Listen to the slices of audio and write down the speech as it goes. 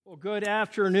Well, good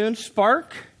afternoon,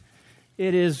 Spark.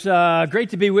 It is great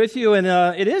to be with you, and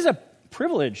it is a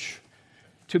privilege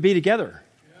to be together.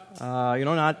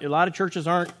 Not a lot of churches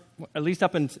aren't, at least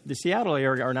up in the Seattle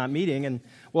area, are not meeting, and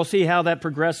we'll see how that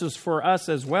progresses for us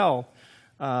as well.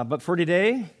 But for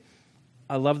today,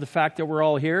 I love the fact that we're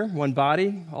all here, one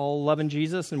body, all loving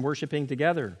Jesus and worshiping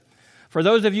together. For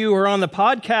those of you who are on the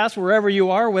podcast, wherever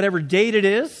you are, whatever date it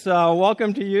is,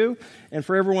 welcome to you. And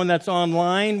for everyone that's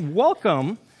online,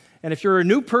 welcome. And if you're a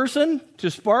new person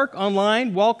to Spark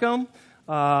online, welcome.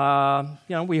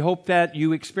 We hope that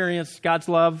you experience God's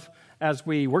love as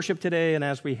we worship today and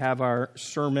as we have our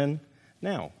sermon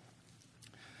now.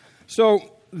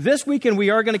 So this weekend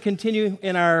we are going to continue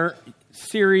in our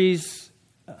series,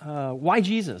 Why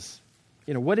Jesus?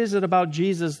 What is it about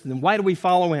Jesus and why do we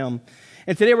follow him?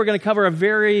 And today we're going to cover a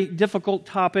very difficult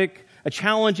topic, a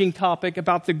challenging topic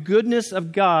about the goodness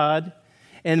of God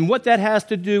and what that has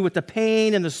to do with the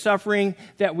pain and the suffering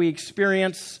that we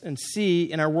experience and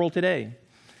see in our world today.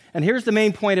 And here's the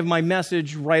main point of my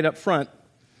message right up front.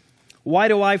 Why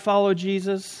do I follow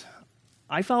Jesus?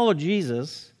 I follow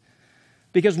Jesus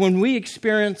because when we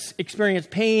experience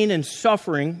pain and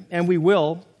suffering, and we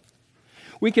will,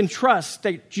 we can trust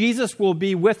that Jesus will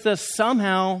be with us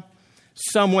somehow,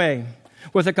 some way,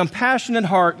 with a compassionate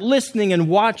heart, listening and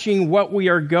watching what we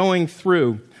are going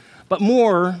through. But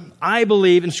more, I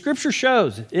believe, and Scripture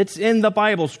shows, it's in the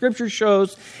Bible, Scripture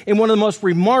shows in one of the most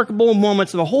remarkable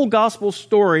moments of the whole gospel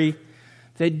story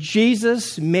that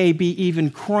Jesus may be even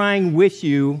crying with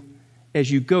you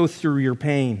as you go through your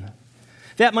pain.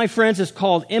 That, my friends, is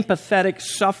called empathetic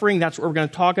suffering. That's what we're going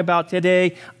to talk about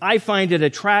today. I find it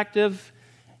attractive.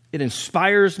 It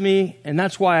inspires me, and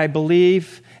that's why I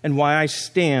believe and why I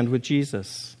stand with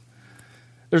Jesus.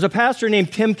 There's a pastor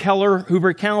named Tim Keller who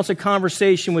recounts a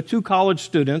conversation with two college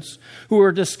students who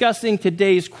were discussing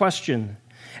today's question.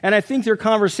 And I think their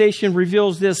conversation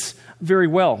reveals this very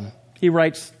well. He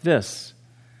writes this: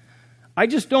 "I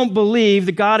just don't believe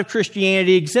the God of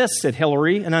Christianity exists," said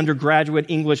Hillary, an undergraduate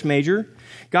English major.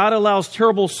 "God allows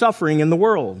terrible suffering in the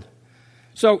world.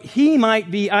 So he might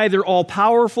be either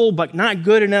all-powerful but not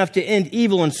good enough to end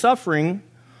evil and suffering,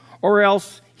 or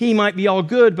else he might be all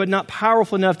good but not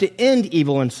powerful enough to end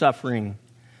evil and suffering.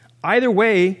 Either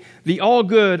way, the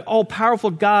all-good,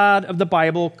 all-powerful God of the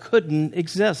Bible couldn't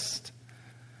exist."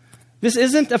 "This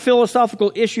isn't a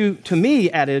philosophical issue to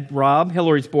me," added Rob,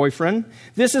 Hillary's boyfriend.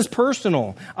 "This is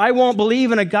personal. I won't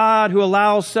believe in a God who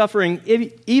allows suffering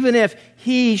even if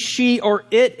he, she, or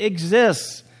it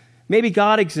exists. Maybe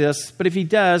God exists, but if he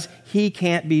does, he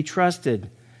can't be trusted."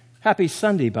 Happy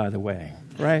Sunday, by the way,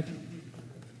 right?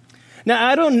 Now,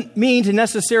 I don't mean to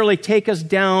necessarily take us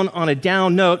down on a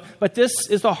down note, but this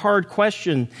is a hard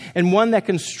question and one that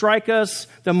can strike us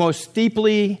the most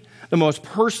deeply, the most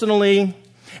personally.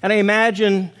 And I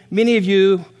imagine many of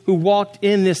you who walked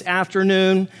in this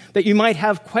afternoon that you might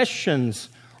have questions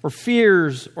or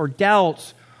fears or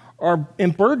doubts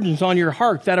and burdens on your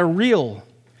heart that are real.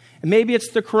 And maybe it's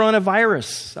the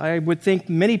coronavirus. I would think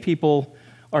many people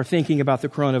are thinking about the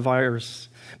coronavirus.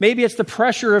 Maybe it's the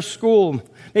pressure of school.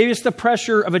 Maybe it's the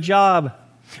pressure of a job.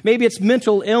 Maybe it's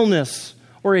mental illness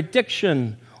or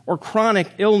addiction or chronic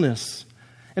illness.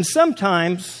 And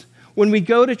sometimes when we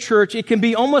go to church, it can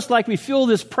be almost like we feel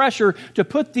this pressure to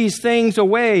put these things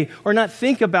away or not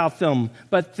think about them,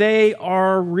 but they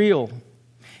are real.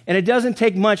 And it doesn't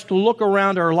take much to look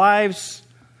around our lives,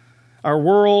 our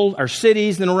world, our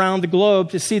cities, and around the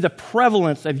globe to see the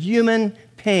prevalence of human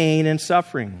pain and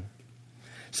suffering.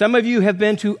 Some of you have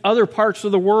been to other parts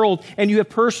of the world and you have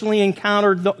personally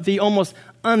encountered the almost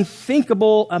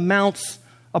unthinkable amounts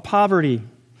of poverty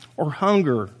or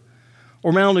hunger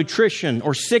or malnutrition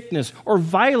or sickness or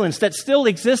violence that still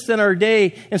exists in our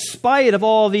day in spite of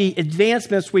all the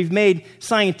advancements we've made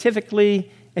scientifically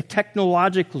and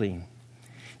technologically.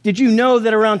 Did you know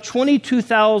that around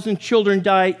 22,000 children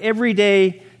die every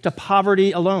day to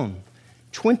poverty alone?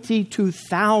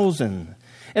 22,000.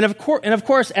 And of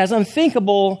course, as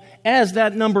unthinkable as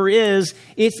that number is,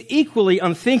 it's equally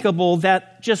unthinkable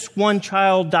that just one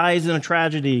child dies in a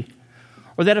tragedy,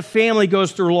 or that a family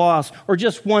goes through loss, or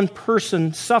just one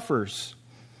person suffers.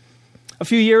 A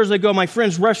few years ago, my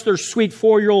friends rushed their sweet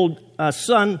 4-year-old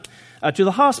son to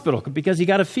the hospital because he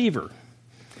got a fever.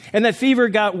 And that fever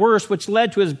got worse, which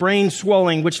led to his brain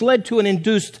swelling, which led to an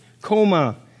induced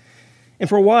coma. And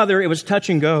for a while there, it was touch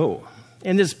and go.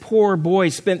 And this poor boy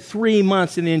spent 3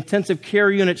 months in the intensive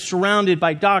care unit surrounded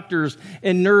by doctors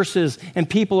and nurses and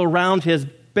people around his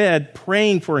bed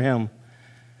praying for him.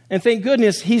 And thank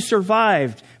goodness he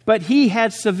survived. But he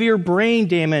had severe brain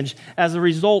damage as a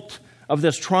result of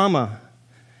this trauma.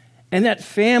 And that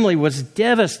family was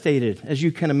devastated, as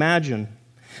you can imagine.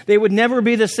 They would never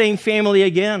be the same family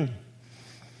again.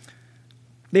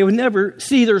 They would never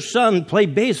see their son play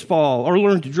baseball or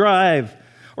learn to drive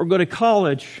or go to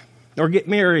college or get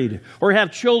married or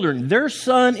have children. Their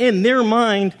son, in their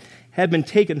mind, had been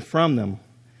taken from them.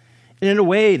 And in a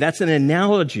way, that's an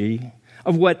analogy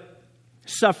of what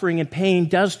suffering and pain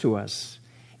does to us.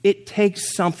 It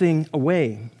takes something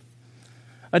away.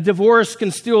 A divorce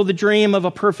can steal the dream of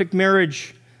a perfect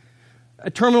marriage. A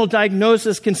terminal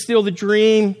diagnosis can steal the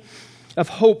dream of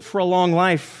hope for a long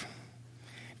life.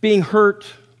 Being hurt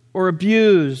or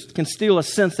abused can steal a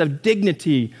sense of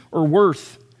dignity or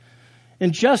worth.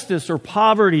 Injustice or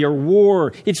poverty or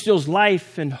war, it steals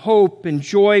life and hope and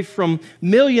joy from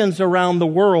millions around the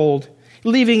world,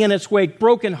 leaving in its wake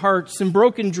broken hearts and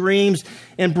broken dreams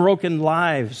and broken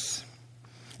lives.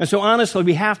 And so honestly,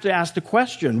 we have to ask the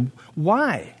question,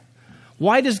 why?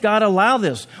 Why does God allow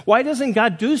this? Why doesn't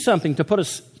God do something to put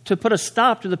a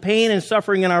stop to the pain and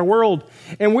suffering in our world?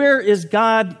 And where is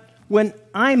God when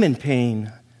I'm in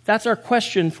pain? That's our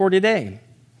question for today.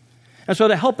 And so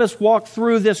to help us walk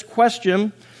through this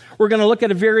question, we're going to look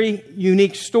at a very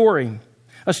unique story.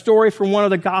 A story from one of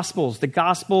the Gospels, the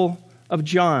Gospel of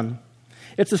John.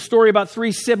 It's a story about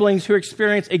three siblings who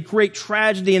experienced a great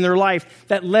tragedy in their life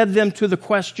that led them to the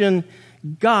question,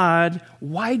 God,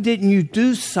 why didn't you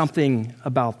do something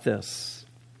about this?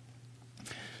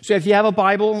 So if you have a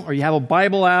Bible or you have a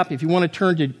Bible app, if you want to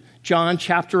turn to John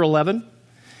chapter 11.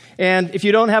 And if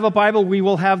you don't have a Bible, we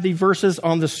will have the verses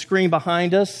on the screen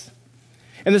behind us.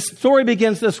 And the story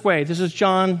begins this way. This is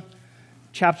John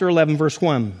chapter 11, verse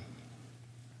 1.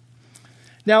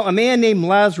 Now, a man named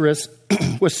Lazarus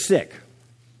was sick.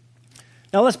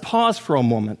 Now, let's pause for a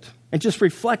moment and just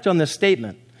reflect on this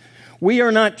statement. We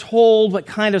are not told what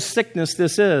kind of sickness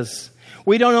this is.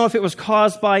 We don't know if it was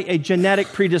caused by a genetic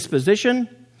predisposition,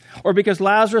 or because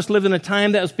Lazarus lived in a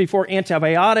time that was before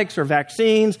antibiotics or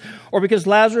vaccines, or because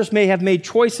Lazarus may have made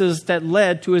choices that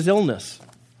led to his illness.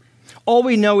 All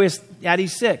we know is that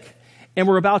he's sick, and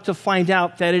we're about to find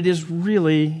out that it is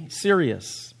really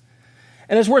serious.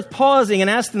 And it's worth pausing and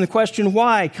asking the question,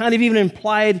 why? Kind of even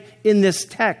implied in this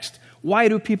text. Why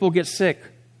do people get sick?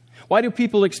 Why do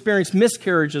people experience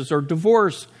miscarriages or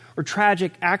divorce or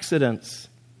tragic accidents?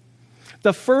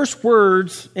 The first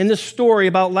words in this story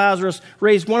about Lazarus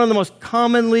raise one of the most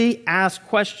commonly asked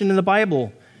questions in the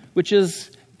Bible, which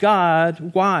is,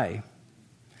 God, why?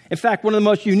 In fact, one of the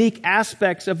most unique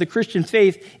aspects of the Christian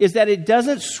faith is that it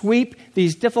doesn't sweep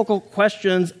these difficult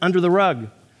questions under the rug.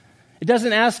 It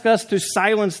doesn't ask us to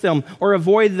silence them or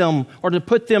avoid them or to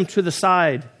put them to the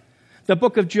side. The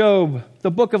book of Job,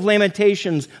 the book of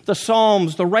Lamentations, the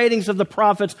Psalms, the writings of the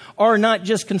prophets are not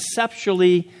just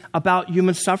conceptually about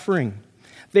human suffering.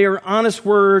 They are honest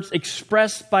words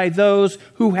expressed by those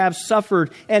who have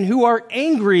suffered and who are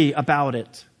angry about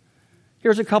it.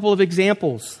 Here's a couple of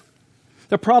examples.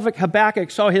 The prophet Habakkuk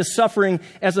saw his suffering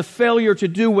as a failure to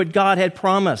do what God had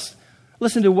promised.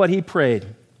 Listen to what he prayed.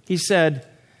 He said,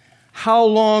 "How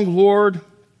long, Lord,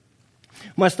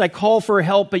 must I call for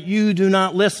help, but you do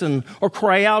not listen, or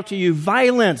cry out to you,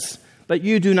 violence, but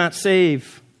you do not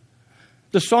save?"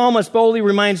 The psalmist boldly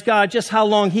reminds God just how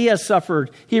long he has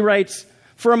suffered. He writes,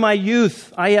 "From my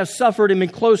youth I have suffered and been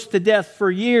close to death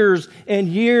for years and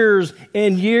years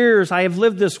and years. I have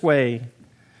lived this way."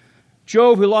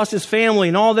 Job, who lost his family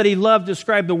and all that he loved,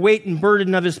 described the weight and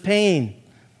burden of his pain.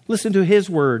 Listen to his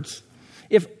words.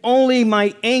 "If only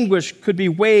my anguish could be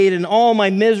weighed and all my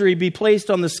misery be placed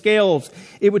on the scales,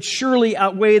 it would surely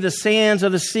outweigh the sands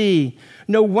of the sea.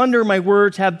 No wonder my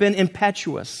words have been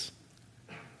impetuous."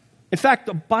 In fact,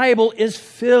 the Bible is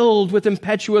filled with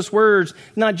impetuous words,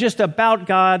 not just about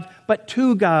God, but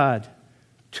to God.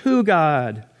 To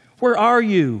God. Where are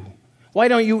you? Why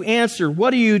don't you answer?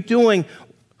 What are you doing?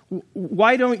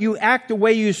 Why don't you act the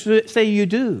way you say you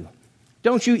do?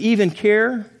 Don't you even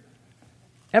care?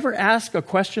 Ever ask a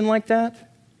question like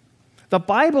that? The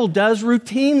Bible does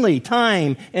routinely,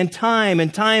 time and time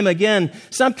again.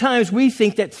 Sometimes we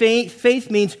think that faith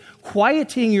means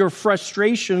quieting your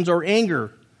frustrations or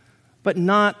anger, but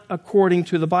not according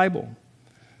to the Bible.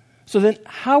 So then,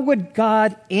 how would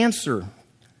God answer?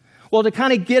 Well, to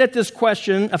kind of get at this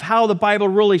question of how the Bible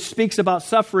really speaks about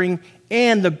suffering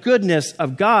and the goodness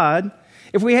of God,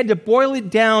 if we had to boil it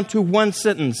down to one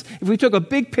sentence, if we took a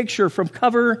big picture from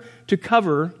cover to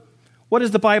cover, what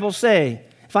does the Bible say?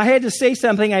 If I had to say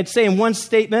something, I'd say in one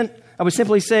statement, I would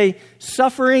simply say,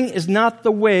 suffering is not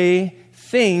the way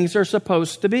things are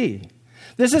supposed to be.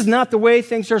 This is not the way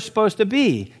things are supposed to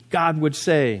be, God would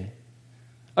say.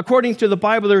 According to the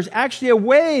Bible, there's actually a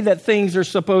way that things are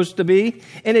supposed to be,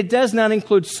 and it does not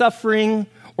include suffering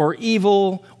or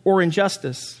evil or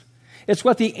injustice. It's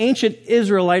what the ancient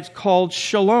Israelites called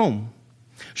shalom.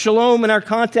 Shalom in our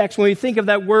context, when we think of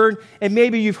that word, and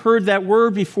maybe you've heard that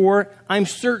word before, I'm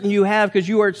certain you have because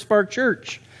you are at Spark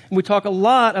Church. And we talk a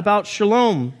lot about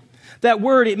shalom. That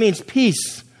word, it means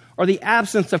peace or the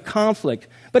absence of conflict,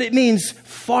 but it means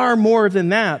far more than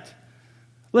that.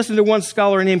 Listen to one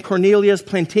scholar named Cornelius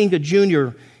Plantinga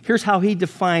Jr. Here's how he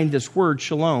defined this word,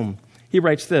 shalom. He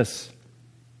writes this: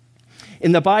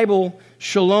 in the Bible,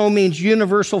 shalom means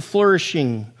universal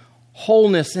flourishing,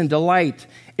 wholeness, and delight,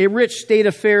 a rich state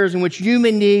of affairs in which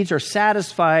human needs are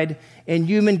satisfied and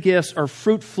human gifts are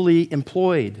fruitfully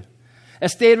employed. A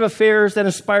state of affairs that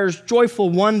inspires joyful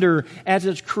wonder as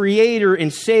its creator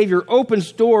and savior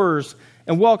opens doors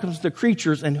and welcomes the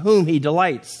creatures in whom he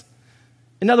delights.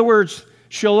 In other words,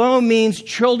 shalom means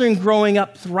children growing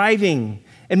up thriving,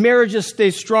 and marriages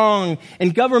stay strong,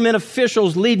 and government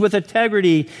officials lead with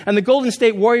integrity, and the Golden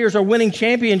State Warriors are winning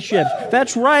championships.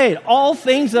 That's right. All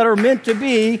things that are meant to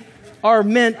be are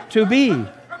meant to be.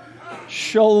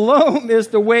 Shalom is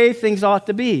the way things ought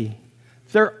to be.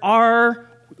 There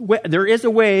is a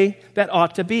way that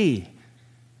ought to be.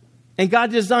 And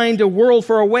God designed a world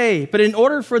for a way. But in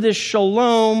order for this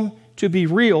shalom to be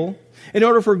real, in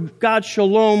order for God's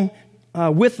shalom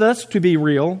with us to be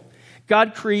real,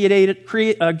 God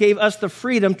gave us the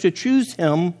freedom to choose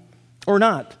him or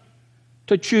not,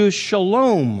 to choose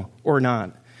shalom or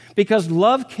not. Because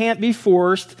love can't be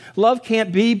forced, love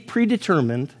can't be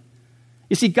predetermined.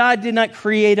 You see, God did not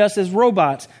create us as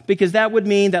robots, because that would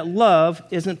mean that love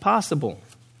isn't possible.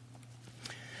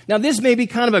 Now, this may be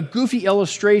kind of a goofy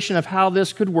illustration of how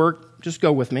this could work. Just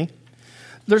go with me.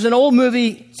 There's an old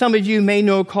movie some of you may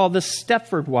know called The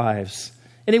Stepford Wives.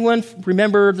 Anyone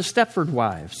remember The Stepford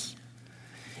Wives?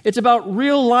 It's about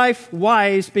real-life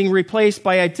wives being replaced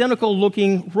by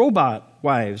identical-looking robot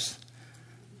wives.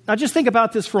 Now, just think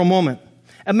about this for a moment.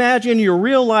 Imagine your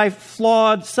real-life,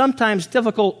 flawed, sometimes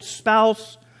difficult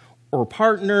spouse or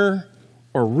partner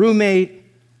or roommate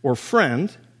or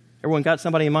friend. Everyone got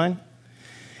somebody in mind?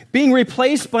 Being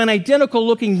replaced by an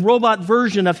identical-looking robot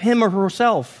version of him or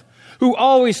herself, who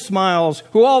always smiles,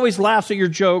 who always laughs at your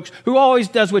jokes, who always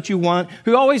does what you want,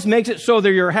 who always makes it so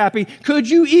that you're happy. Could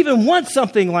you even want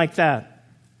something like that?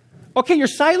 Okay, your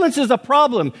silence is a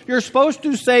problem. You're supposed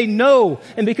to say no.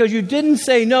 And because you didn't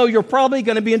say no, you're probably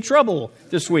going to be in trouble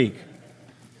this week.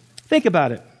 Think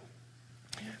about it.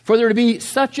 For there to be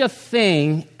such a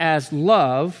thing as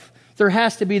love, there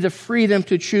has to be the freedom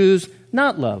to choose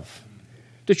not love,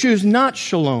 to choose not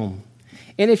shalom.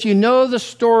 And if you know the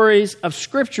stories of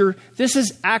Scripture, this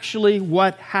is actually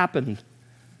what happened.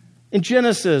 In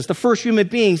Genesis, the first human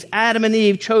beings, Adam and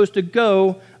Eve, chose to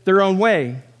go their own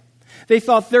way. They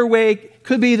thought their way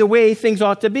could be the way things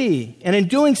ought to be. And in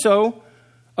doing so,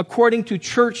 according to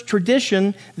church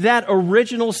tradition, that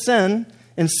original sin,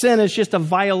 and sin is just a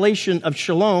violation of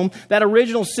shalom, that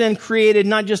original sin created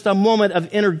not just a moment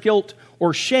of inner guilt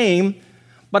or shame,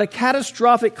 but a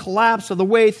catastrophic collapse of the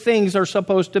way things are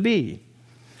supposed to be.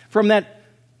 From that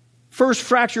first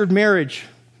fractured marriage,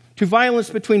 to violence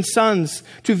between sons,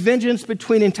 to vengeance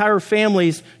between entire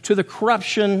families, to the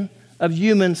corruption of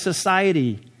human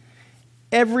society.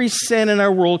 Every sin in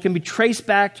our world can be traced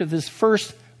back to this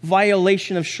first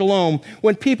violation of shalom,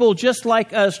 when people just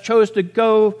like us chose to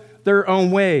go their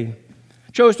own way,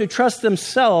 chose to trust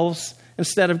themselves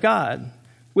instead of God,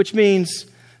 which means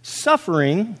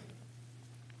suffering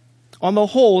on the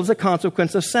whole is a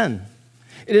consequence of sin.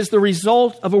 It is the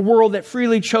result of a world that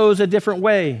freely chose a different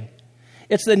way.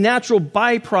 It's the natural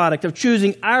byproduct of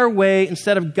choosing our way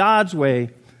instead of God's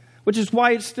way, which is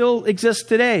why it still exists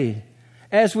today,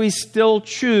 as we still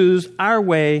choose our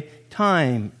way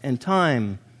time and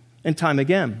time and time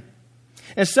again.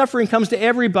 And suffering comes to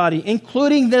everybody,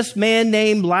 including this man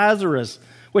named Lazarus,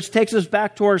 which takes us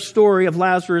back to our story of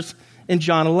Lazarus in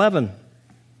John 11.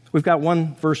 We've got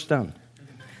one verse down.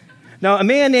 Now, a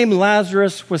man named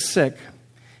Lazarus was sick.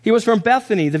 He was from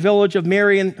Bethany, the village of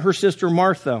Mary and her sister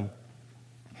Martha.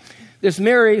 This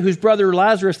Mary, whose brother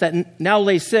Lazarus that now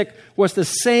lay sick, was the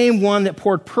same one that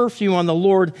poured perfume on the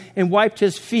Lord and wiped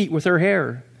his feet with her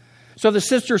hair. So the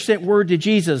sister sent word to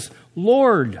Jesus,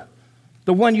 "Lord,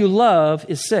 the one you love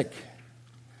is sick."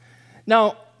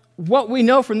 Now, what we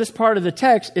know from this part of the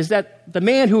text is that the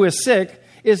man who is sick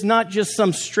is not just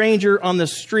some stranger on the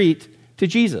street to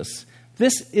Jesus.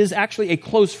 This is actually a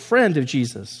close friend of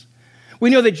Jesus. We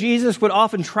know that Jesus would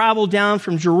often travel down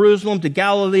from Jerusalem to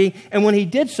Galilee, and when he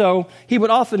did so, he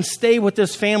would often stay with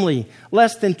this family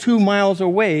less than 2 miles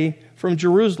away from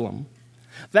Jerusalem.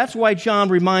 That's why John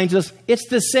reminds us it's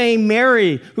the same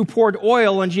Mary who poured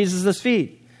oil on Jesus'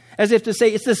 feet, as if to say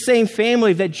it's the same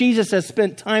family that Jesus has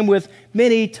spent time with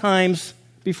many times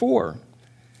before.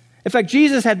 In fact,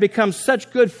 Jesus had become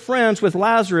such good friends with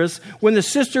Lazarus, when the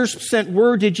sisters sent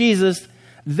word to Jesus,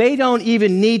 they don't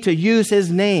even need to use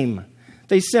his name.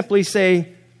 They simply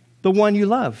say, the one you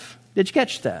love. Did you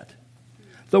catch that?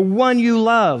 The one you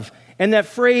love. And that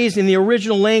phrase in the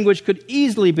original language could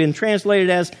easily have been translated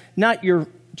as not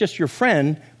just your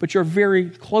friend, but your very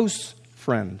close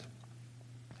friend.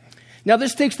 Now,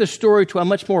 this takes the story to a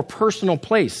much more personal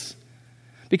place,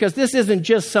 because this isn't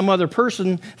just some other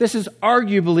person. This is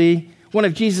arguably one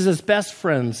of Jesus' best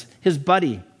friends, his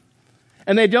buddy.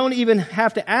 And they don't even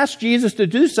have to ask Jesus to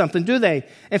do something, do they?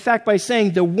 In fact, by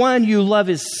saying the one you love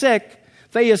is sick,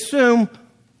 they assume,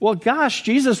 well, gosh,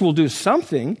 Jesus will do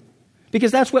something,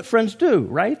 because that's what friends do,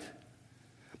 right?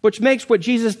 Which makes what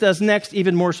Jesus does next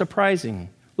even more surprising.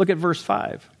 Look at verse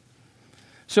 5.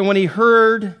 So when he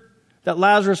heard that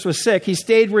Lazarus was sick, he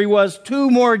stayed where he was 2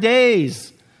 more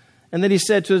days. And then he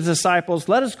said to his disciples,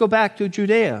 let us go back to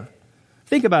Judea.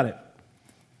 Think about it.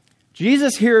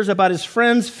 Jesus hears about his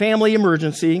friend's family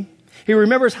emergency. He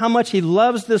remembers how much he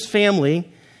loves this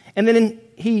family. And then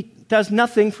he does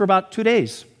nothing for about 2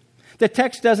 days. The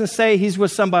text doesn't say he's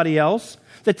with somebody else.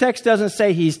 The text doesn't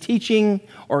say he's teaching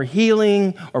or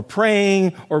healing or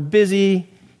praying or busy.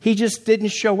 He just didn't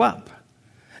show up.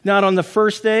 Not on the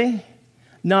first day,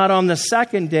 not on the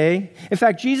second day. In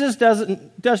fact, Jesus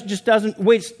doesn't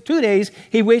wait 2 days.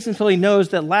 He waits until he knows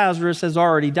that Lazarus has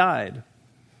already died.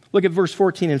 Look at verse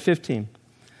 14 and 15.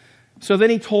 So then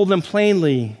he told them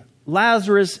plainly,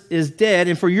 Lazarus is dead,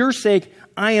 and for your sake,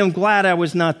 I am glad I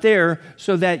was not there,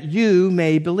 so that you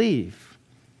may believe.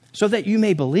 So that you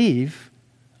may believe?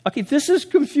 Okay, this is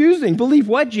confusing. Believe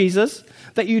what, Jesus?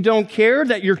 That you don't care,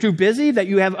 that you're too busy, that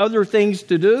you have other things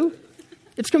to do?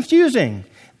 It's confusing.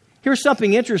 Here's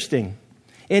something interesting.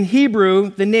 In Hebrew,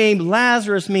 the name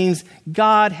Lazarus means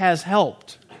God has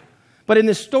helped. But in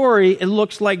this story, it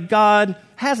looks like God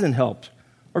hasn't helped,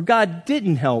 or God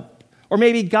didn't help, or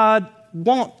maybe God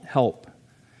won't help.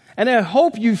 And I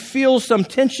hope you feel some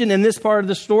tension in this part of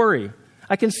the story.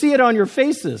 I can see it on your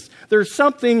faces. There's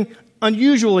something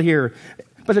unusual here.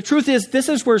 But the truth is, this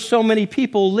is where so many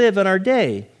people live in our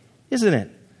day, isn't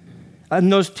it? In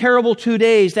those terrible 2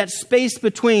 days, that space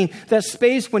between, that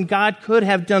space when God could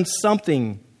have done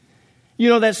something. You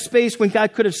know, that space when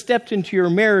God could have stepped into your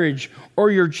marriage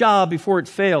or your job before it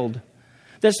failed.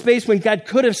 That space when God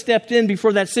could have stepped in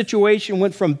before that situation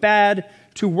went from bad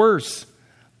to worse.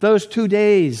 Those 2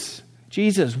 days.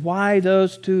 Jesus, why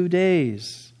those 2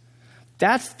 days?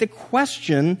 That's the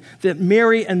question that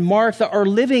Mary and Martha are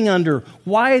living under.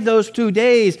 Why those 2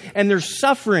 days? And they're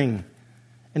suffering.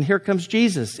 And here comes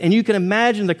Jesus. And you can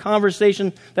imagine the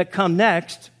conversation that come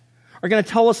next are going to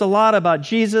tell us a lot about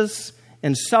Jesus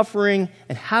and suffering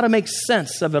and how to make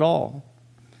sense of it all.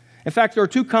 In fact, there are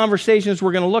 2 conversations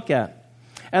we're going to look at.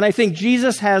 And I think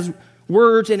Jesus has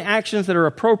words and actions that are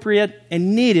appropriate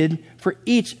and needed for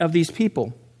each of these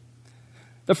people.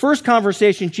 The first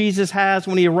conversation Jesus has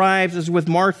when he arrives is with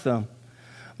Martha.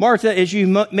 Martha, as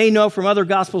you may know from other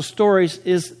gospel stories,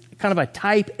 is kind of a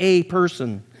type A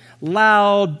person.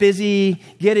 Loud, busy,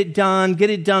 get it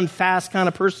done fast kind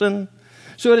of person.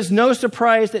 So it is no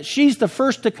surprise that she's the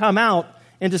first to come out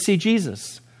and to see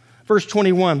Jesus. Verse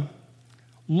 21.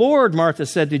 Lord, Martha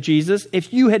said to Jesus,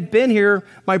 if you had been here,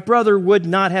 my brother would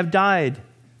not have died.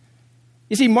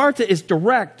 You see, Martha is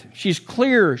direct. She's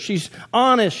clear. She's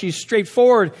honest. She's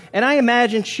straightforward. And I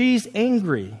imagine she's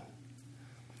angry.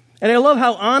 And I love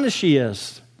how honest she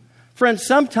is. Friends,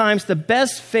 sometimes the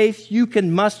best faith you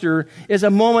can muster is a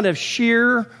moment of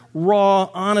sheer, raw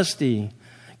honesty.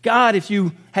 God, if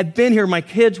you had been here, my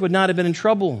kids would not have been in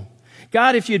trouble.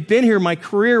 God, if you'd been here, my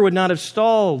career would not have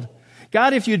stalled.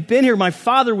 God, if you'd been here, my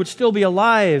father would still be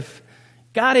alive.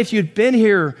 God, if you'd been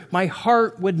here, my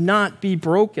heart would not be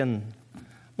broken.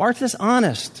 Martha's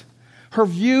honest. Her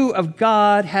view of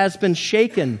God has been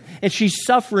shaken, and she's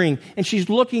suffering, and she's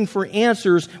looking for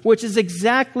answers, which is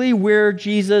exactly where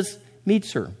Jesus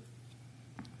meets her.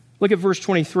 Look at verse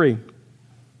 23.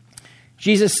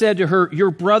 Jesus said to her,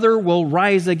 your brother will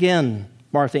rise again,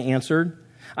 Martha answered.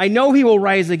 I know he will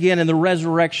rise again in the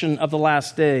resurrection of the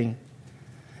last day.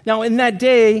 Now, in that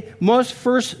day, most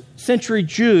first century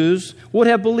Jews would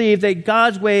have believed that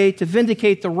God's way to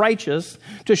vindicate the righteous,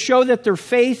 to show that their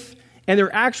faith and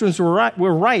their actions were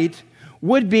right,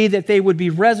 would be that they would be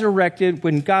resurrected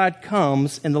when God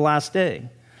comes in the last day.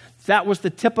 That was the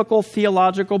typical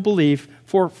theological belief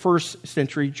for first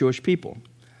century Jewish people.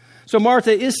 So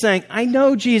Martha is saying, I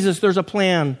know, Jesus, there's a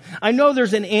plan. I know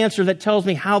there's an answer that tells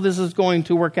me how this is going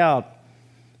to work out.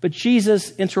 But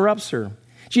Jesus interrupts her.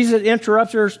 Jesus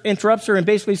interrupts her and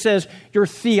basically says, your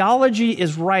theology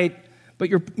is right, but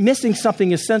you're missing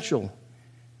something essential.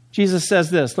 Jesus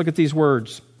says this, look at these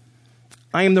words.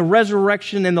 I am the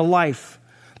resurrection and the life.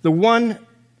 The one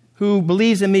who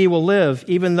believes in me will live,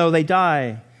 even though they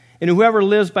die. And whoever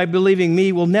lives by believing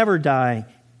me will never die.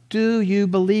 Do you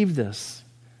believe this?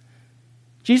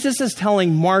 Jesus is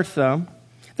telling Martha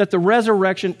that the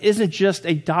resurrection isn't just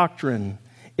a doctrine.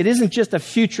 It isn't just a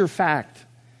future fact.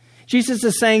 Jesus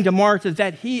is saying to Martha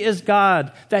that he is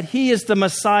God, that he is the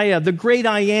Messiah, the great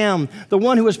I am, the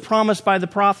one who was promised by the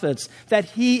prophets, that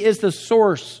he is the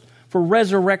source for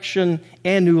resurrection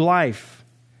and new life.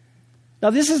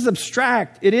 Now, this is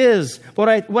abstract. It is.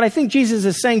 But what I think Jesus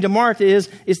is saying to Martha is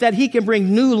that he can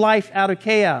bring new life out of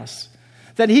chaos,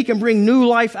 that he can bring new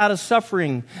life out of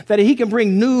suffering, that he can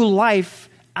bring new life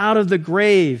out of the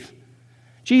grave.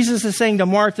 Jesus is saying to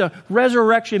Martha,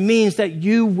 resurrection means that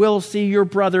you will see your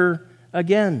brother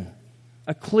again.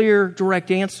 A clear, direct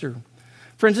answer.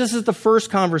 Friends, this is the first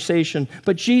conversation,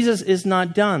 but Jesus is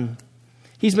not done.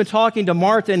 He's been talking to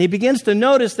Martha, and he begins to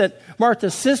notice that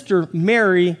Martha's sister,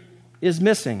 Mary, is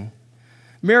missing.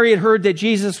 Mary had heard that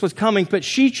Jesus was coming, but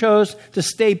she chose to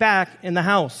stay back in the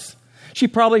house. She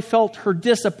probably felt her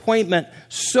disappointment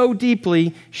so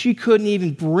deeply, she couldn't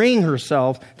even bring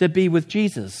herself to be with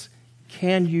Jesus.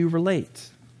 Can you relate?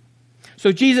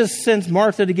 So Jesus sends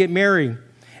Martha to get Mary,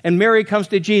 and Mary comes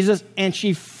to Jesus, and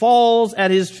she falls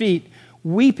at his feet,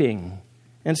 weeping,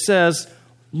 and says,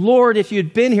 Lord, if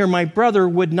you'd been here, my brother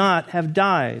would not have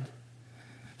died.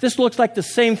 This looks like the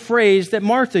same phrase that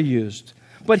Martha used.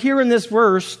 But here in this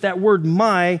verse, that word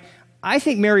my, I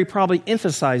think Mary probably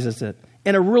emphasizes it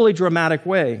in a really dramatic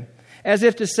way. As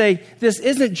if to say, this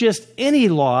isn't just any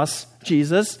loss,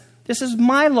 Jesus. This is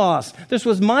my loss. This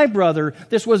was my brother.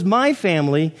 This was my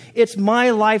family. It's my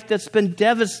life that's been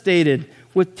devastated,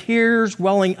 with tears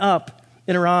welling up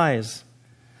in her eyes.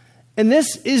 And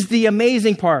this is the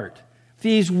amazing part.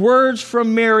 These words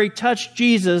from Mary touch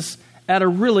Jesus at a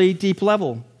really deep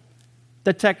level.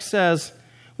 The text says,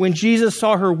 when Jesus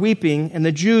saw her weeping, and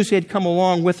the Jews who had come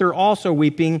along with her also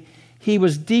weeping, he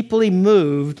was deeply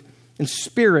moved in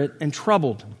spirit and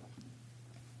troubled.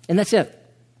 And that's it.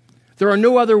 There are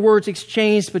no other words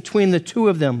exchanged between the two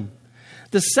of them.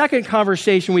 The second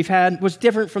conversation we've had was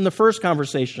different from the first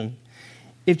conversation.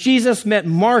 If Jesus met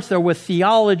Martha with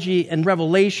theology and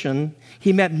revelation,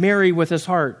 he met Mary with his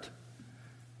heart.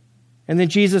 And then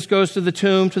Jesus goes to the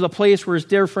tomb, to the place where his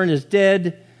dear friend is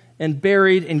dead and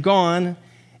buried and gone.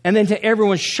 And then to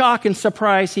everyone's shock and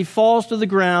surprise, he falls to the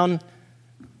ground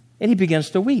and he begins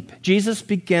to weep. Jesus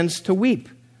begins to weep.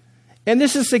 And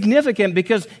this is significant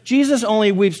because Jesus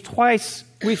only weeps twice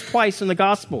in the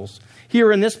Gospels,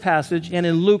 here in this passage and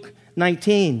in Luke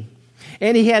 19.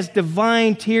 And he has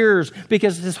divine tears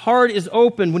because his heart is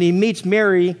open when he meets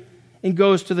Mary and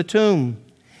goes to the tomb.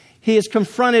 He is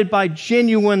confronted by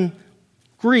genuine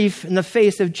grief in the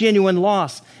face of genuine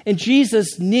loss. And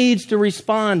Jesus needs to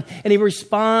respond, and he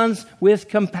responds with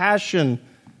compassion.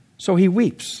 So he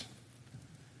weeps.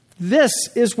 This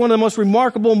is one of the most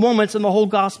remarkable moments in the whole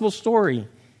gospel story.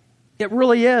 It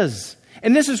really is.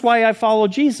 And this is why I follow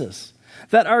Jesus.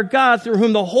 That our God, through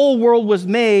whom the whole world was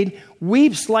made,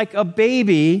 weeps like a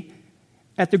baby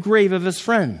at the grave of his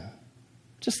friend.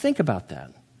 Just think about that.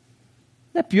 Isn't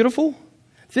that beautiful?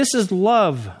 This is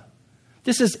love.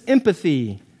 This is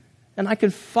empathy. And I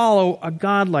can follow a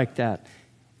God like that.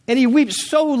 And he weeps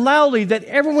so loudly that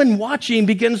everyone watching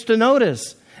begins to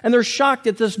notice. And they're shocked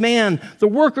at this man, the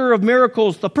worker of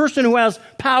miracles, the person who has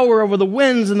power over the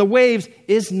winds and the waves,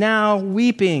 is now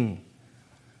weeping.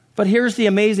 But here's the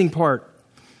amazing part.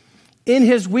 In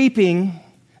his weeping,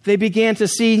 they began to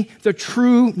see the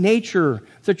true nature,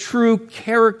 the true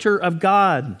character of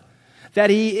God. That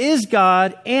he is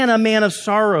God and a man of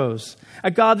sorrows.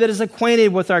 A God that is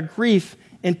acquainted with our grief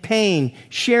and pain,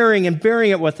 sharing and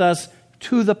bearing it with us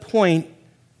to the point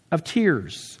of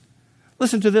tears.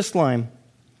 Listen to this line.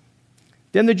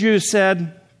 Then the Jews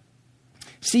said,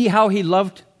 see how he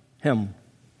loved him.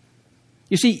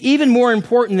 You see, even more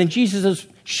important than Jesus'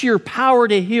 sheer power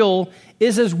to heal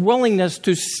is his willingness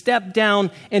to step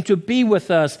down and to be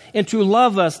with us and to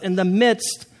love us in the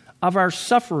midst of our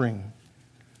suffering.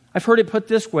 I've heard it put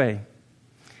this way.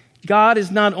 God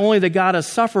is not only the God of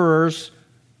sufferers,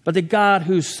 but the God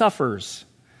who suffers.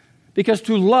 Because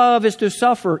to love is to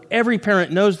suffer. Every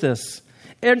parent knows this.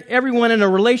 Everyone in a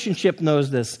relationship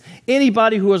knows this.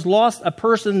 Anybody who has lost a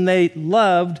person they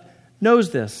loved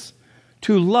knows this.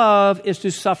 To love is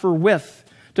to suffer with.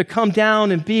 to come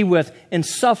down and be with and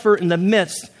suffer in the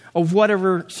midst of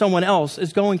whatever someone else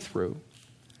is going through.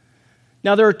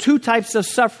 Now, there are two types of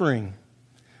suffering.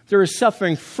 There is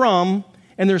suffering from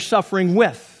and there's suffering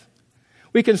with.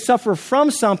 We can suffer from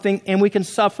something and we can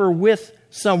suffer with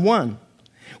someone.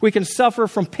 We can suffer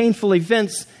from painful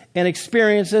events and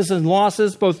experiences and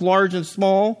losses, both large and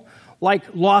small, like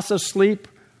loss of sleep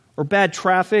or bad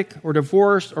traffic or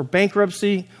divorce or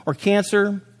bankruptcy or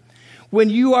cancer. When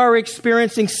you are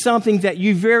experiencing something that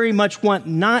you very much want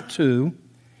not to,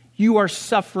 you are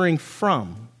suffering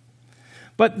from.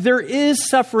 But there is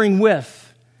suffering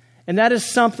with, and that is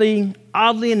something,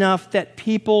 oddly enough, that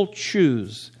people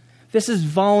choose. This is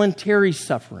voluntary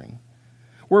suffering,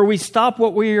 where we stop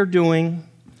what we are doing,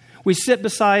 we sit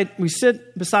beside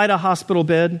a hospital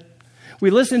bed, we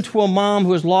listen to a mom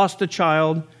who has lost a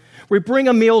child, we bring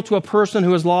a meal to a person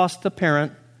who has lost a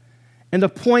parent, and the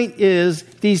point is,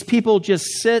 these people just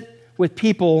sit with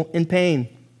people in pain.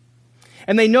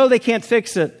 And they know they can't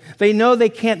fix it. They know they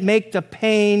can't make the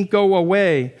pain go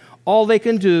away. All they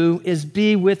can do is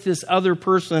be with this other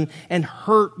person and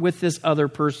hurt with this other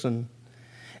person.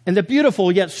 And the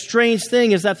beautiful yet strange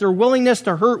thing is that their willingness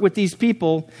to hurt with these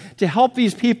people, to help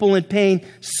these people in pain,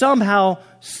 somehow,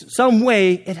 some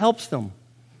way, it helps them.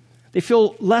 They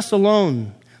feel less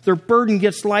alone. Their burden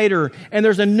gets lighter, and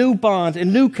there's a new bond, a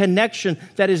new connection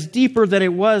that is deeper than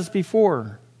it was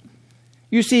before.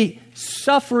 You see,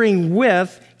 suffering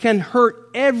with can hurt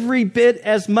every bit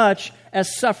as much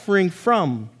as suffering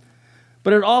from.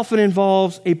 But it often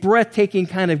involves a breathtaking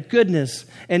kind of goodness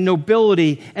and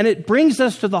nobility, and it brings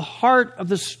us to the heart of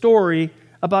the story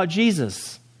about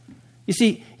Jesus. You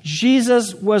see,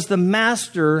 Jesus was the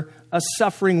master of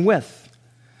suffering with.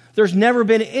 There's never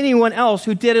been anyone else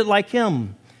who did it like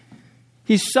him.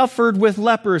 He suffered with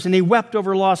lepers and he wept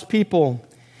over lost people.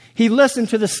 He listened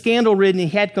to the scandal-ridden. He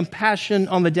had compassion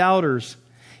on the doubters.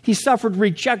 He suffered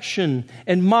rejection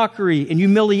and mockery and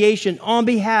humiliation on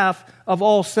behalf of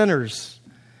all sinners.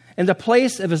 And the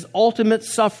place of his ultimate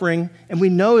suffering, and we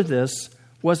know this,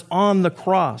 was on the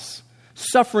cross.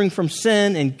 Suffering from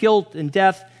sin and guilt and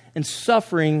death and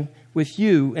suffering with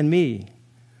you and me.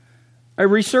 A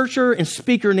researcher and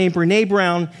speaker named Brené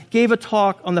Brown gave a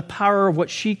talk on the power of what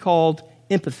she called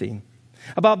empathy,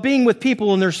 about being with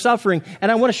people in their suffering. And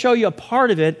I want to show you a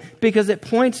part of it because it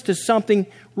points to something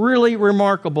really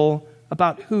remarkable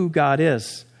about who God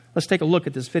is. Let's take a look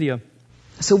at this video.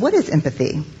 So what is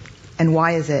empathy, and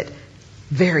why is it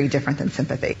very different than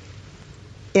sympathy?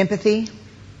 Empathy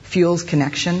fuels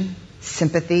connection.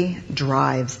 Sympathy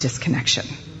drives disconnection.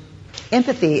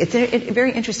 Empathy, it's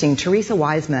very interesting. Teresa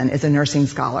Wiseman is a nursing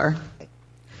scholar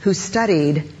who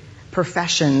studied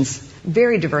professions,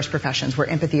 very diverse professions where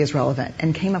empathy is relevant,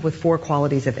 and came up with 4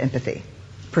 qualities of empathy.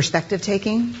 Perspective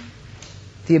taking,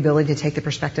 the ability to take the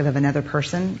perspective of another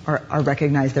person or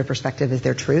recognize their perspective as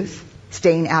their truth.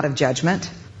 Staying out of judgment,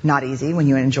 not easy when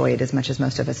you enjoy it as much as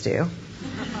most of us do.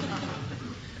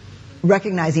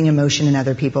 Recognizing emotion in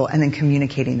other people and then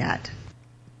communicating that.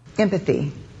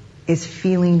 Empathy is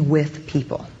feeling with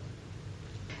people.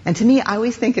 And to me, I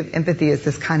always think of empathy as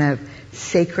this kind of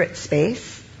sacred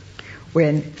space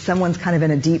when someone's kind of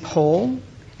in a deep hole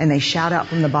and they shout out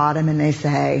from the bottom and they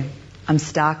say, I'm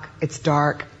stuck, it's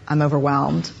dark, I'm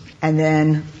overwhelmed. And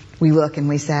then we look and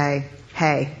we say,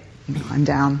 hey, I'm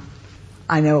down.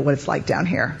 I know what it's like down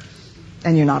here.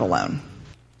 And you're not alone.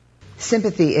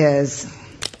 Sympathy is,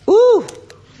 ooh,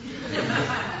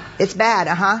 it's bad,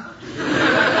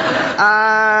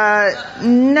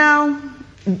 no.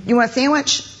 You want a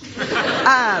sandwich?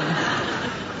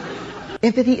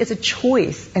 Empathy is a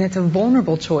choice, and it's a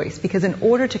vulnerable choice, because in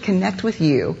order to connect with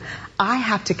you, I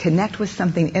have to connect with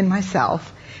something in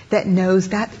myself that knows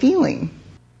that feeling.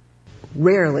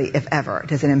 Rarely, if ever,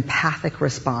 does an empathic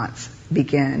response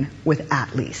begin with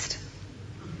at least.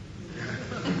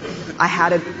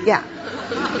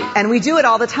 And we do it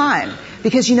all the time.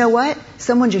 Because you know what?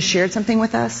 Someone just shared something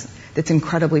with us that's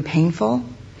incredibly painful,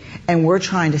 and we're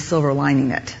trying to silver lining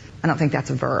it. I don't think that's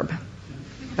a verb,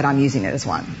 but I'm using it as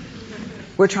one.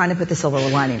 We're trying to put the silver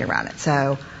lining around it.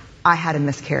 So, I had a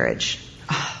miscarriage.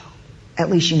 Oh, at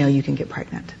least you know you can get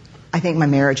pregnant. I think my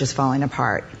marriage is falling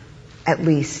apart. At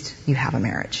least you have a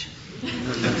marriage.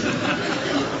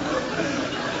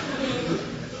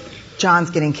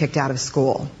 John's getting kicked out of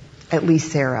school. At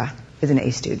least Sarah is an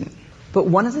A student. But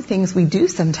one of the things we do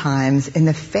sometimes in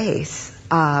the face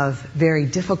of very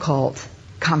difficult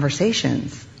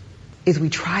conversations is we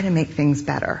try to make things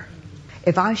better.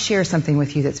 If I share something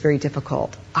with you that's very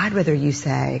difficult, I'd rather you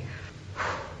say,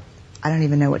 I don't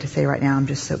even know what to say right now. I'm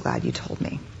just so glad you told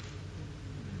me.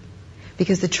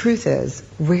 Because the truth is,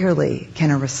 rarely can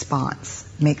a response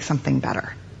make something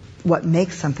better. What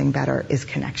makes something better is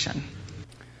connection.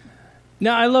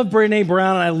 Now, I love Brené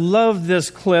Brown, and I love this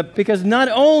clip because not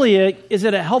only is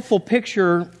it a helpful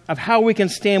picture of how we can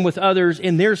stand with others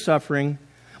in their suffering,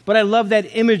 but I love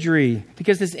that imagery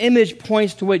because this image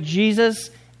points to what Jesus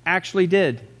actually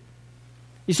did.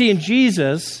 You see, in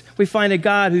Jesus, we find a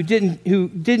God who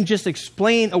didn't just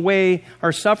explain away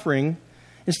our suffering.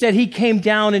 Instead, he came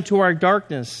down into our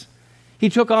darkness. He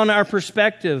took on our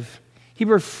perspective. He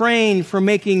refrained from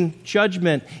making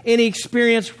judgment, and he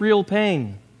experienced real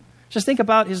pain. Just think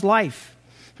about his life.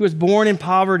 He was born in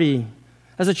poverty.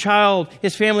 As a child,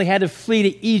 his family had to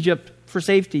flee to Egypt for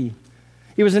safety.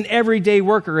 He was an everyday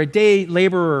worker, a day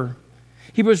laborer.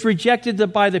 He was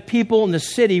rejected by the people in the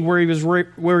city where he was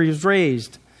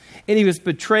raised. And he was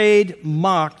betrayed,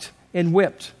 mocked, and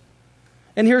whipped.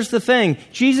 And here's the thing.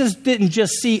 Jesus didn't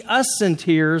just see us in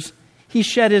tears. He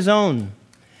shed his own.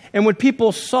 And when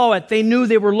people saw it, they knew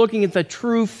they were looking at the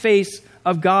true face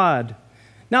of God.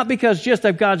 Not because just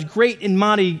of God's great and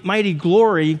mighty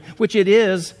glory, which it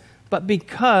is, but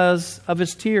because of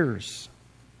his tears.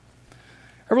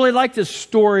 I really like this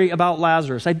story about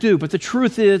Lazarus. I do, but the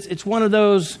truth is, it's one of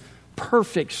those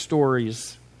perfect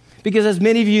stories. Because as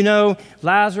many of you know,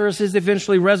 Lazarus is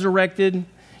eventually resurrected.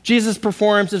 Jesus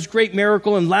performs this great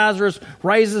miracle, and Lazarus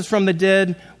rises from the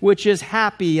dead, which is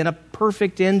happy and a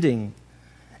perfect ending.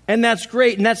 And that's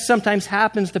great, and that sometimes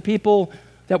happens to people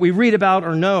that we read about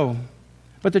or know.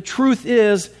 But the truth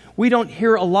is, we don't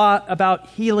hear a lot about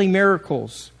healing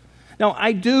miracles. Now,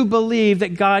 I do believe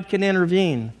that God can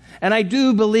intervene. And I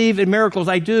do believe in miracles,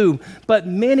 I do. But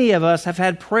many of us have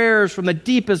had prayers from the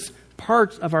deepest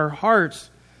parts of our hearts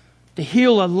to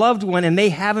heal a loved one, and they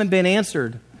haven't been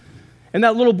answered. And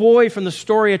that little boy from the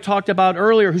story I talked about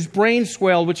earlier, whose brain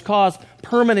swelled, which caused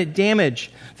permanent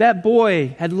damage. That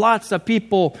boy had lots of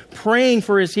people praying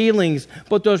for his healings,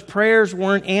 but those prayers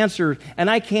weren't answered. And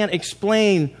I can't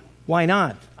explain why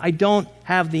not. I don't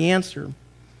have the answer.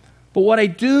 But what I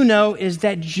do know is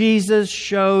that Jesus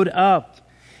showed up.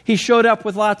 He showed up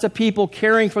with lots of people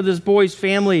caring for this boy's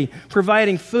family,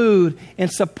 providing food and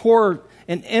support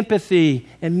and empathy,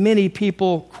 and many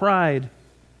people cried.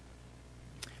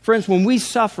 Friends, when we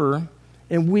suffer,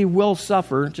 and we will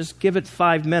suffer, just give it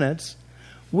 5 minutes.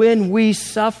 When we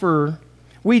suffer,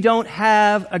 we don't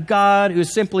have a God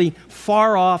who's simply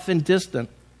far off and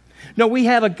distant. No, we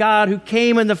have a God who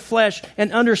came in the flesh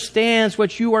and understands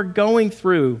what you are going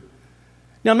through.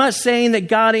 Now, I'm not saying that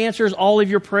God answers all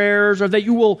of your prayers or that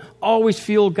you will always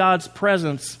feel God's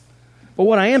presence. But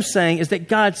what I am saying is that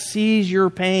God sees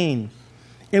your pain.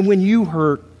 And when you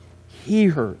hurt, he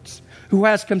hurts. Who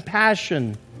has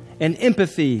compassion and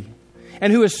empathy,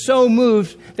 and who is so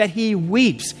moved that he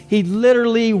weeps. He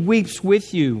literally weeps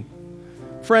with you.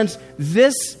 Friends,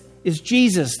 this is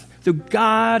Jesus, the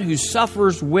God who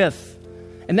suffers with.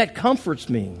 And that comforts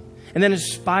me, and that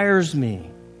inspires me.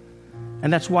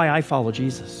 And that's why I follow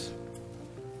Jesus.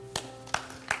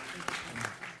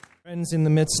 Friends, in the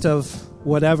midst of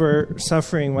whatever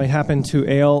suffering might happen to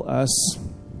ail us,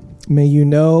 may you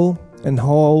know and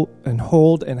hold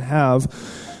and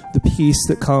have the peace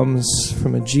that comes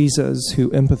from a Jesus who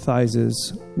empathizes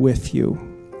with you.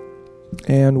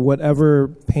 And whatever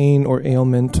pain or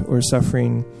ailment or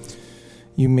suffering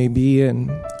you may be in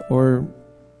or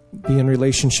be in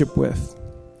relationship with,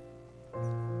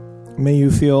 may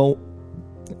you feel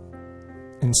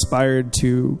inspired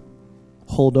to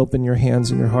hold open your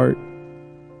hands and your heart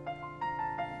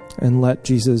and let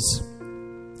Jesus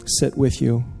sit with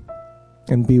you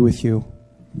and be with you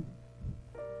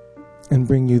and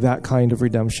bring you that kind of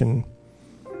redemption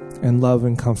and love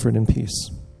and comfort and peace.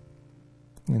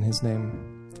 In his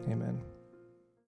name, amen.